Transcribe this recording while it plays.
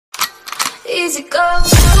easy go.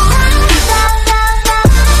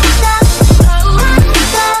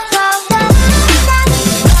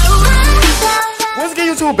 What's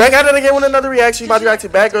good, YouTube? Back at it again with another reaction. About to react to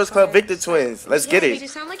Bad Girls Club Victor Twins. Let's get it. You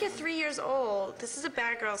sound like you're 3 years old. This is a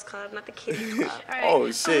Bad Girls Club, not the Kids Club. Right.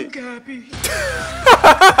 Oh shit. I'm Gabi.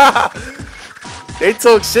 They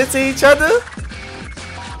talk shit to each other.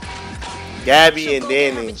 Gabby and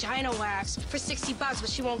Dani. Vagina wax for $60, but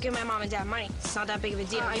she won't give my mom and dad money. It's not that big of a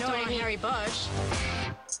deal. You know what I mean? Harry Bush.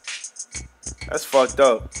 That's fucked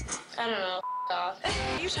up. I don't know. What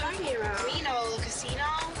are you talking about? Reno, the casino.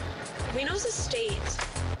 Reno's a state.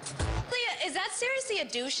 Is that seriously a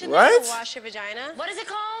douche in there to wash your vagina? What is it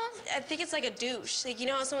called? I think it's like a douche. Like, you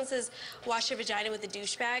know how someone says wash your vagina with a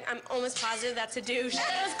douche bag? I'm almost positive that's a douche.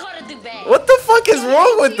 It's called a duvet. What the fuck is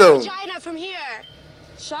wrong with them? Vagina from here.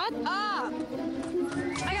 Shut up.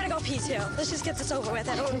 I gotta go pee too. Let's just get this over with.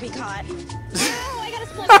 I don't want to be caught. Oh, I gotta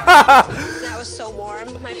split. That was so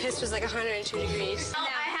warm. My piss was like 102 degrees. Oh, I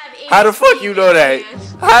have How the fuck you know that?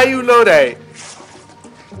 How you know that?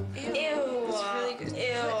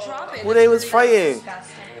 When they was fighting.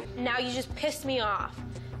 Now you just pissed me off.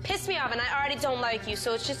 Pissed me off, and I already don't like you,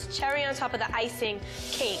 so it's just cherry on top of the icing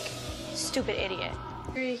cake. Stupid idiot.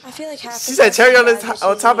 I feel like half she said cherry on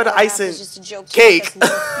top of the icing cake.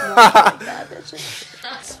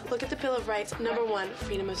 Look at the Bill of Rights. Number 1,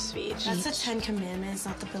 freedom of speech. That's the 10 Commandments,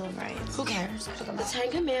 not the Bill of Rights. Who cares? The 10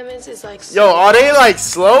 Commandments is like... Yo, are they like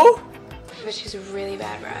slow? But she's a really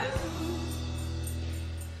bad breath.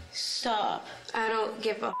 Stop. I don't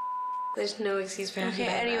give a... There's no excuse for having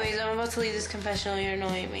bad breath. Anyways, I'm about to leave this confessional. You're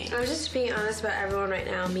annoying me. I'm just being honest about everyone right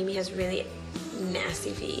now. Mimi has really nasty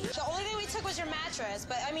feet. The only thing we took was your mattress,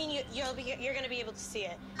 but I mean, you're gonna be able to see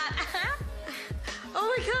it.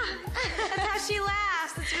 Oh my god, that's how she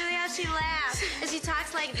laughs. That's really how she laughs. And she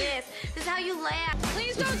talks like this. This is how you laugh.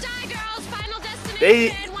 Please don't die, girls. Final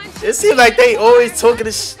destination. It seems like they always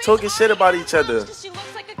talking shit about each other. She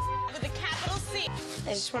looks like a with a capital C.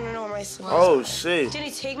 I just want to know where my slippers are. Oh shit. Did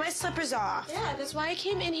he take my slippers off? Yeah, that's why I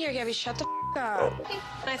came in here, Gabby. Shut the up.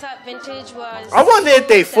 And I thought vintage was... I wonder if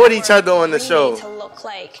they fought each other on the show. To look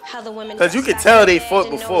like how the women... Because you could tell they fought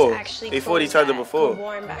before. They fought each other before.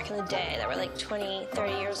 Worn back in the day that were like 20,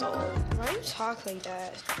 30 years old. Why do you talk like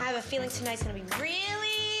that? I have a feeling tonight's going to be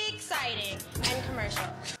really exciting and commercial.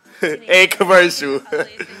 And commercial.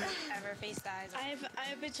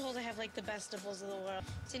 I've been told I have like the best nipples in the world.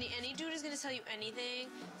 Cindy, any dude is gonna tell you anything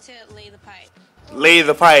to lay the pipe. Lay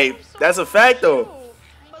the pipe. That's a fact though.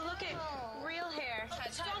 But look at real hair.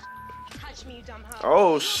 Don't touch me, you dumb hoe.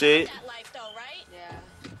 Oh shit. That life though, right? Yeah.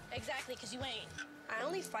 Exactly, because you ain't. I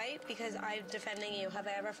only fight because I'm defending you. Have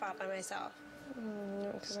I ever fought by myself?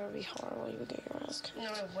 No, because that would be horrible. You would get your ass kicked. No,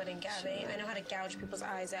 I wouldn't, Gabby. I know how to gouge people's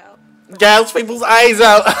eyes out. Gouge people's eyes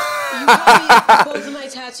out. You got me both of my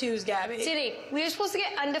tattoos, Gabby. Diddy, we were supposed to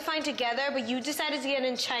get undefined together, but you decided to get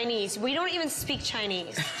in Chinese. We don't even speak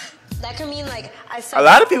Chinese. That could mean like I saw. A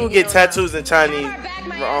lot of people get tattoos in Chinese.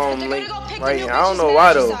 Right? I don't know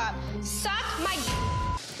why though. Suck my.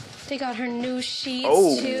 They got her new sheets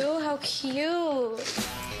too. How cute.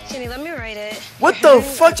 Jenny, let me write it. What the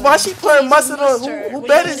fuck? Why she putting mustard on? Who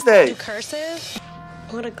bed is that? Do cursive?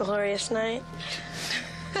 What a glorious night.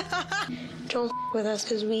 Don't with us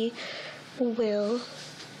because we will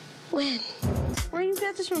win. Where you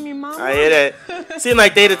get this from, your mom? I hear that. Seem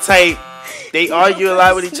like they the type. They argue a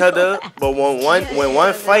lot with each other, but when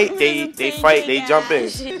one fight, they fight. They jump in.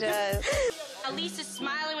 She does. Elisa's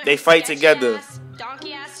smiling with they fight together.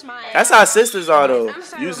 That's how sisters are though.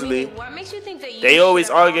 Usually, they always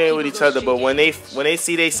arguing with each other, but when they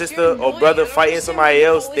see their sister or brother fighting somebody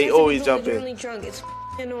else, they always jump in. It's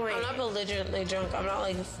annoying. I'm not belligerently drunk. I'm not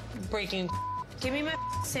like breaking. Give me my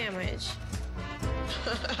sandwich.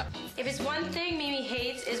 If it's one thing Mimi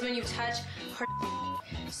hates is when you touch her.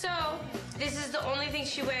 So this is the only thing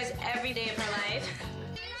she wears every day of her life.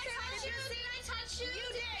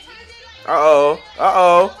 Uh-oh.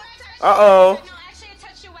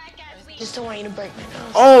 Just don't want you to break my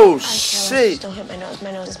nose. Oh shit! Just don't hit my nose.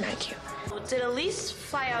 My nose is mad cute. Did Elise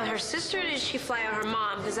fly out her sister or did she fly out her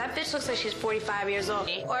mom? Because that bitch looks like she's 45 years old.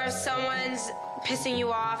 Or if someone's pissing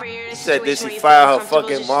you off or you're in a situation where you fly out her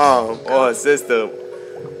fucking mom or her sister.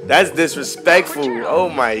 That's disrespectful. Oh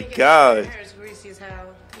my god. Her hair is greasy as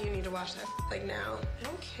hell. You need to wash that like now. I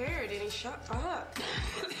don't care, Danny. Shut up.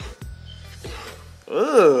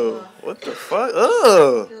 Ugh. What the fuck?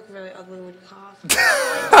 Ugh. You look really ugly when you cough.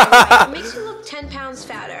 It makes you look 10 pounds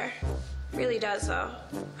fatter. Really does though.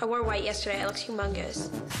 I wore white yesterday. It looks humongous.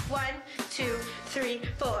 1, 2, 3,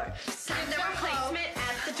 4. Sign the replacement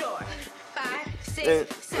at the door. 5,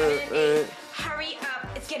 6, 7, 8. Hurry up.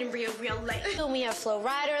 It's getting real. real life. And we have Flo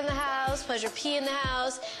Rida in the house, Pleasure P in the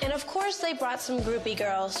house, and of course they brought some groupie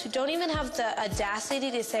girls who don't even have the audacity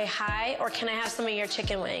to say hi or can I have some of your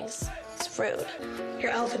chicken wings. It's rude.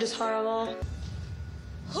 Your outfit is horrible.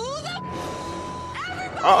 Who the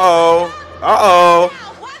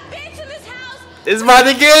What bitch in this house? It's about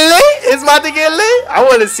to get lit. It's about to get lit. I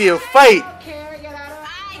want to see a fight.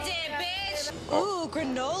 I did, bitch. Ooh,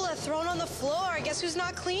 granola thrown on the floor. Guess who's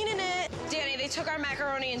not cleaning it? Danny, they took our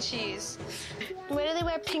macaroni and cheese. Where do they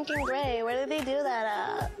wear pink and gray? Where did they do that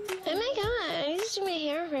at? Oh my god, I need to do my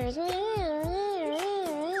hair first.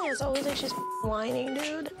 It's always like she's whining,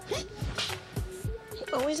 dude.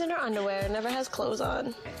 Always in her underwear, never has clothes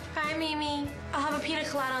on. Hi, Mimi. I'll have a pina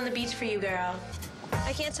colada on the beach for you, girl.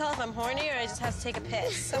 I can't tell if I'm horny or I just have to take a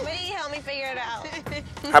piss. Somebody help me figure it out.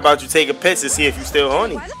 How about you take a piss and see if you're still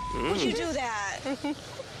horny? Why the would you do that?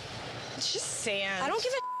 It's just sand. I don't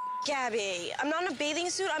give a Gabby. I'm not in a bathing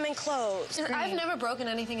suit, I'm in clothes. I've never broken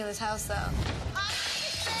anything in this house, though.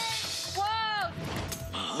 Whoa!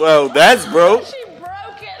 Well, that's broke. She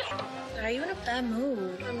broke it. Are you in a bad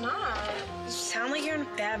mood? I'm not. You sound like you're in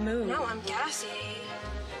a bad mood. No, I'm gassy.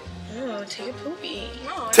 Oh, take a poopy.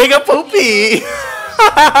 No, take a poopy.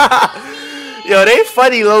 Yo, they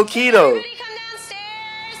funny low-key, though. Everybody come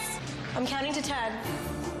downstairs. I'm counting to 10.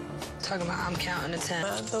 Talking about I'm counting to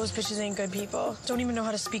 10. Those bitches ain't good people. Don't even know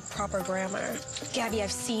how to speak proper grammar. Gabby,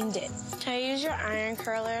 I've seen it. Can I use your iron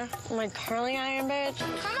curler? My curling iron, bitch? Come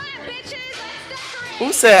on, bitches. Let's decorate.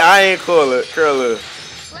 Who said iron curler? Let's add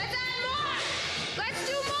more. Let's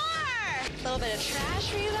do more. A little bit of trash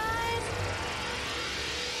for you guys.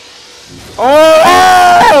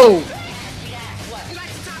 Oh!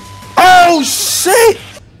 Oh, shit!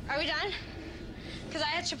 Are we done? Because I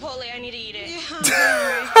had Chipotle, I need to eat it.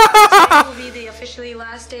 Yeah, It will be the officially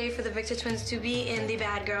last day for the Victor twins to be in the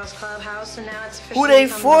Bad Girls Clubhouse, and now it's officially who they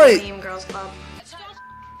fight? The Game Girls Club.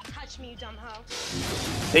 Don't touch me, you dumb hoe.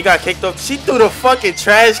 They got kicked off. She threw the fucking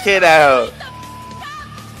trash can out.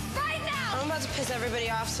 Right now! I'm about to piss everybody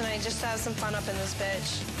off tonight just to have some fun up in this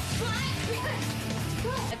bitch.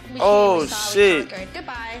 Oh, shit.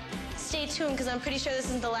 Goodbye. Stay tuned, because I'm pretty sure this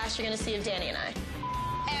isn't the last you're going to see of Danny and I.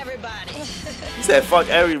 Everybody. He said, fuck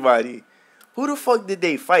everybody. Who the fuck did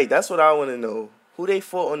they fight? That's what I want to know. Who they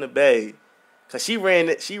fought on the bed? Because she ran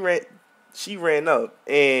up.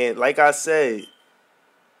 And like I said,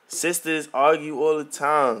 sisters argue all the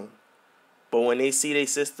time. But when they see their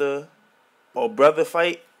sister or brother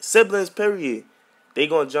fight, siblings, period, they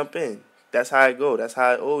going to jump in. That's how it go. That's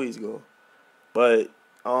how it always go. But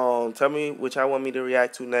tell me what y'all want me to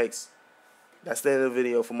react to next. That's the end of the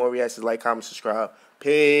video. For more reactions, like, comment, subscribe.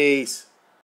 Peace.